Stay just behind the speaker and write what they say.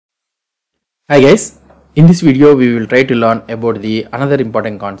Hi guys, in this video we will try to learn about the another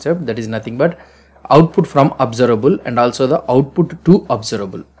important concept, that is nothing but output from observable and also the output to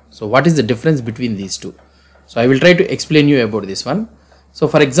observable. So what is the difference between these two? So I will try to explain you about this one. So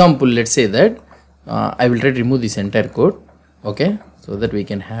for example, let's say that I will try to remove this entire code, okay, so that we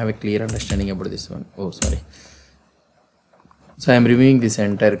can have a clear understanding about this one. Oh sorry. So I am removing this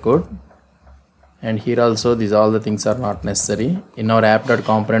entire code. And here also these all the things are not necessary. In our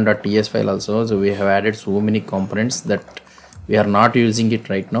app.component.ts file also, so we have added so many components that we are not using it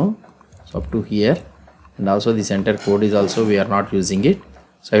right now. So up to here, and also this entire code is also we are not using it.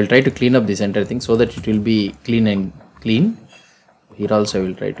 So I will try to clean up this entire thing so that it will be clean and clean. Here also I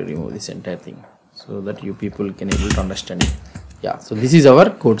will try to remove this entire thing so that you people can able to understand it. Yeah, so this is our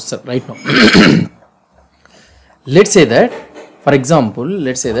code right now. Let's say that, for example,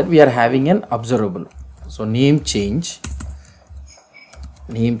 let's say that we are having an observable. So name change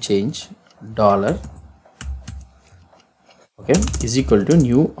dollar, okay, is equal to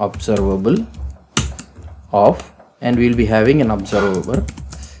new observable of, and we will be having an observable.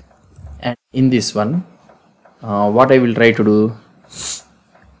 And in this one, what I will try to do,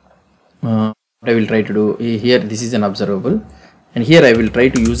 here this is an observable, and here I will try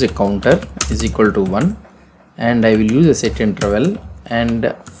to use a counter is equal to 1. And I will use a set interval,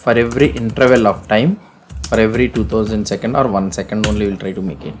 and for every interval of time, for every 2000 second or 1 second only will try to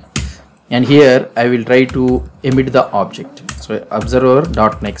make it. And here I will try to emit the object. So observer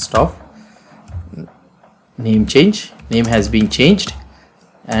dot next of name change, name has been changed,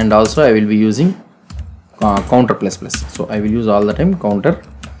 and also I will be using counter plus plus. So I will use all the time counter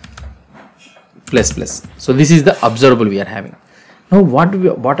plus plus. So this is the observable we are having. Now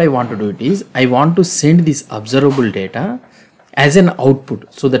what I want to do it is, I want to send this observable data as an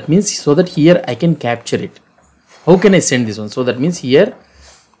output. So that means, so that here I can capture it. How can I send this one? So that means here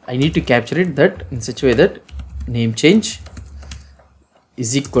I need to capture it that in such a way that name change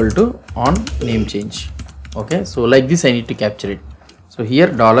is equal to on name change. Okay, so like this I need to capture it. So here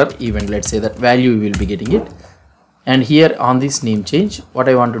dollar event, let's say that value we will be getting it. And here on this name change, what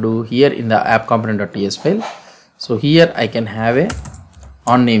I want to do here in the app component.ts file. So here I can have a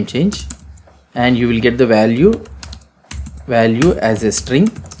on name change, and you will get the value as a string,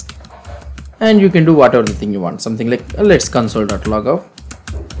 and you can do whatever the thing you want, something like let's console.log of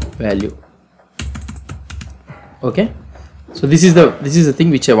value. Okay, so this is the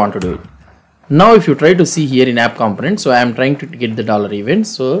thing which I want to do it. Now if you try to see here in app component, so I am trying to get the dollar event.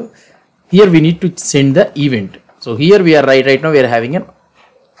 So here we need to send the event. So here we are right now we are having an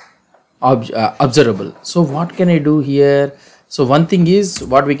observable. So what can I do here? So one thing is,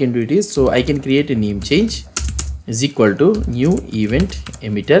 what we can do it is, so I can create a name change is equal to new event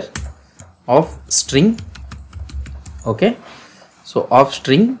emitter of string. Okay, so of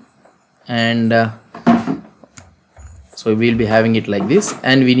string, and so we will be having it like this,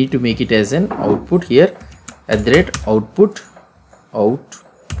 and we need to make it as an output here at the rate output.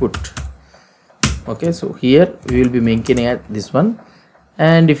 Okay, so here we will be making at this one.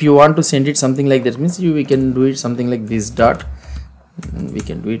 And if you want to send it something like that, means we can do it something like this dot, we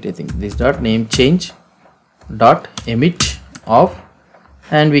can do it, I think this dot name change dot emit of,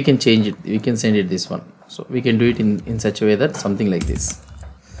 and we can change it, we can send it this one. So we can do it in such a way that something like this.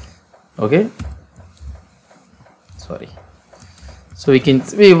 Okay, sorry. So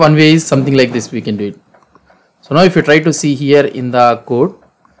one way is something like this, we can do it. So now if you try to see here in the code,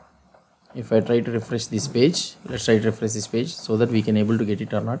 if I try to refresh this page, let's try to refresh this page so that we can able to get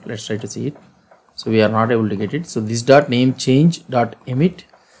it or not. Let's try to see it. So we are not able to get it. So this dot name change dot emit,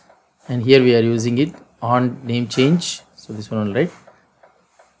 and here we are using it on name change. So this one will write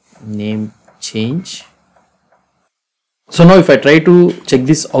name change. So now if I try to check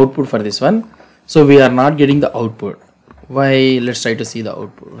this output for this one, so we are not getting the output. Why? Let's try to see the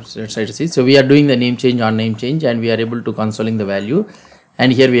output. Let's try to see. So we are doing the name change on name change, and we are able to consoling the value.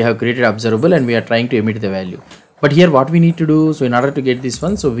 And here we have created observable, and we are trying to emit the value. But here what we need to do, so in order to get this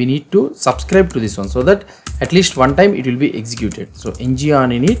one, so we need to subscribe to this one, so that at least one time it will be executed. So ng on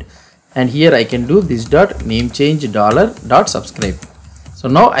init, and here I can do this dot name change dollar dot subscribe. So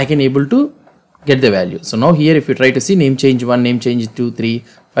now I can able to get the value. So now here if you try to see name change 1, name change 2, 3,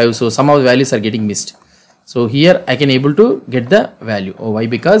 5, so some of the values are getting missed. So here I can able to get the value. Oh, why?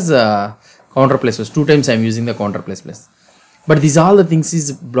 Because counter plus plus, 2 times I am using the counter plus plus. But these all the things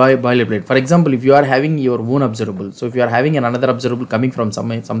is boilerplate. For example, if you are having your own observable, so if you are having another observable coming from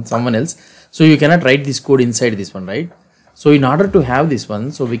someone else, so you cannot write this code inside this one, right? So in order to have this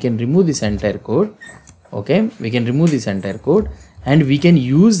one, so we can remove this entire code. Okay, we can remove this entire code, and we can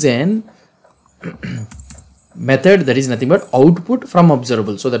use an method that is nothing but output from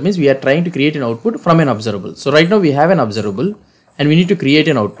observable. So that means we are trying to create an output from an observable. So right now we have an observable and we need to create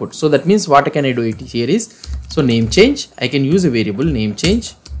an output. So that means what can I do it here is, so name change, I can use a variable name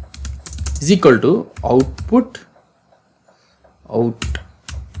change is equal to output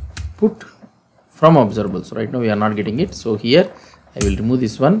from observable. So right now we are not getting it. So here I will remove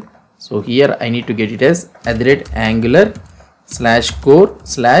this one. So here I need to get it as @angular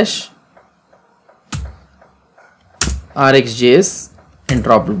 /core/ rxjs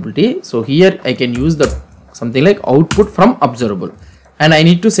interoperability. So here I can use the something like output from observable, and I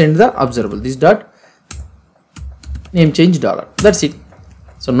need to send the observable this dot name change $. That's it.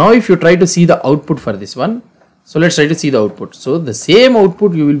 So now if you try to see the output for this one, so let's try to see the output. So the same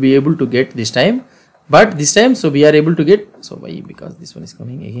output you will be able to get this time, but this time so we are able to get, so why, because this one is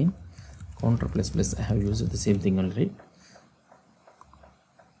coming again counter plus I have used the same thing already.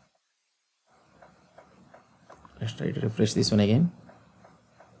 Let's try to refresh this one again.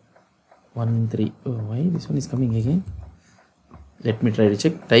 1 3. Oh, why this one is coming again? Let me try to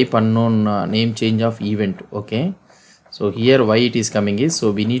check. Type unknown name change of event. Okay. So here why it is coming is, so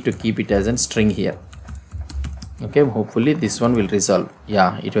we need to keep it as a string here. Okay. Hopefully this one will resolve.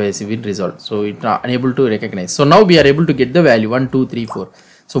 Yeah, it was been resolved. So it's unable to recognize. So now we are able to get the value 1 2 3 4.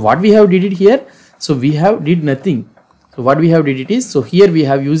 So what we have did it here? So we have did nothing. So what we have did it is, so here we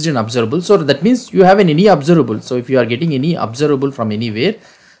have used an observable. So that means you have any observable. So if you are getting any observable from anywhere,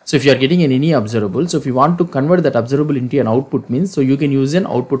 so if you are getting any observable, so if you want to convert that observable into an output means, so you can use an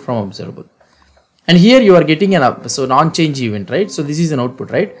output from observable. And here you are getting an so non-change event, right? So this is an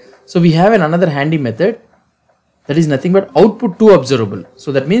output, right? So we have another handy method that is nothing but output to observable.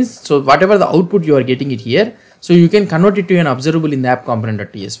 So that means, so whatever the output you are getting it here, so you can convert it to an observable in the app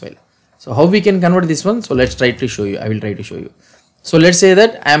component.ts file. So how we can convert this one? So let's try to show you. I will try to show you. So let's say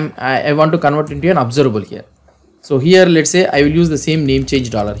that I want to convert into an observable here. So here let's say I will use the same name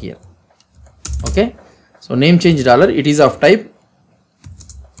change $ here. Okay. So name change $, it is of type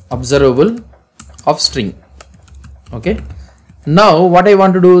observable of string. Okay. Now what I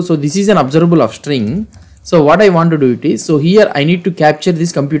want to do, so this is an observable of string. So what I want to do it is, so here I need to capture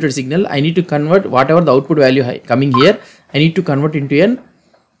this computer signal. I need to convert whatever the output value coming here. I need to convert into an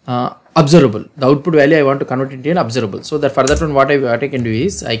observable. The output value I want to convert into an observable. So that for that one what I can do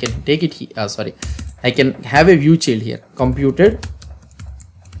is, I can take it here, I can have a view child here, computed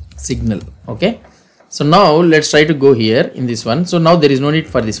signal. Okay. So now let's try to go here in this one. So now there is no need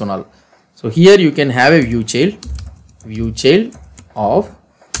for this one all. So here you can have a view child of,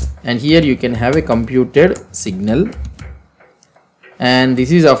 and here you can have a computed signal, and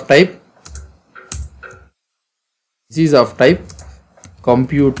this is of type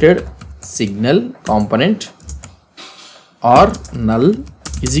computed signal component or null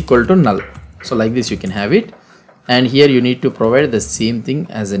is equal to null. So like this you can have it, and here you need to provide the same thing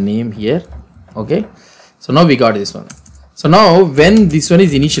as a name here. Okay. So now we got this one. So now when this one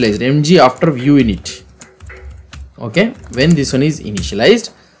is initialized, mg after view init. Okay. When this one is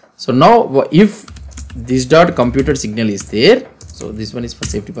initialized, so now if this dot computed signal is there, so this one is for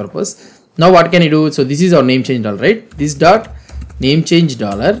safety purpose. Now what can you do? So this is our name change $, right? This dot name change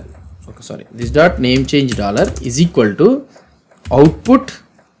 $, okay, sorry, this dot name change $, is equal to output.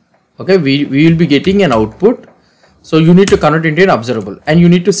 Okay, we will be getting an output. So you need to convert into an observable, and you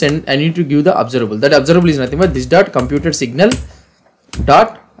need to send, I need to give the observable. That observable is nothing but this dot computed signal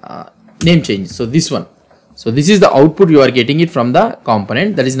dot name change. So this one. So this is the output you are getting it from the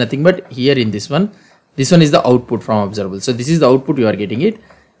component. That is nothing but here in this one. This one is the output from observable. So this is the output you are getting it,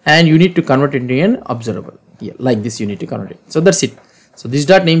 and you need to convert into an observable. Here, like this you need to convert it. So that's it. So this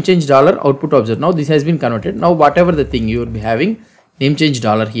dot name change $, output to observable. Now this has been converted. Now whatever the thing you will be having name change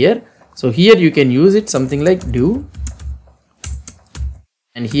 $, here. So here you can use it something like do,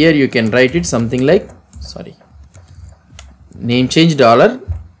 and here you can write it something like, sorry, name change $,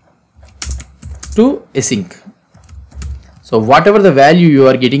 to async. So whatever the value you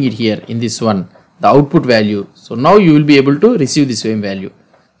are getting it here in this one, the output value. So now you will be able to receive the same value.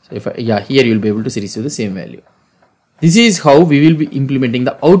 So if here you will be able to receive the same value. This is how we will be implementing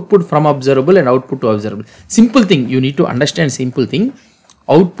the output from observable and output to observable. Simple thing, you need to understand simple thing.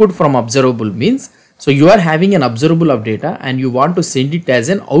 Output from observable means, so you are having an observable of data and you want to send it as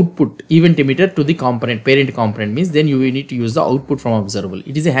an output event emitter to the component, parent component means, then you will need to use the output from observable.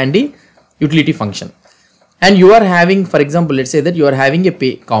 It is a handy utility function. And you are having, for example, let's say that you are having a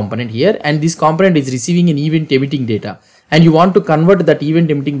pay component here, and this component is receiving an event emitting data, and you want to convert that event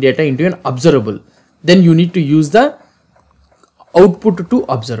emitting data into an observable. Then you need to use the output to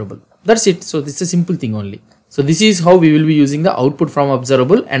observable. That's it. So this is a simple thing only. So this is how we will be using the output from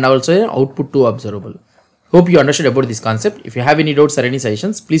observable and also an output to observable. Hope you understood about this concept. If you have any doubts or any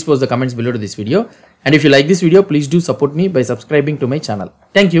suggestions, please post the comments below to this video. And if you like this video, please do support me by subscribing to my channel.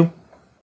 Thank you.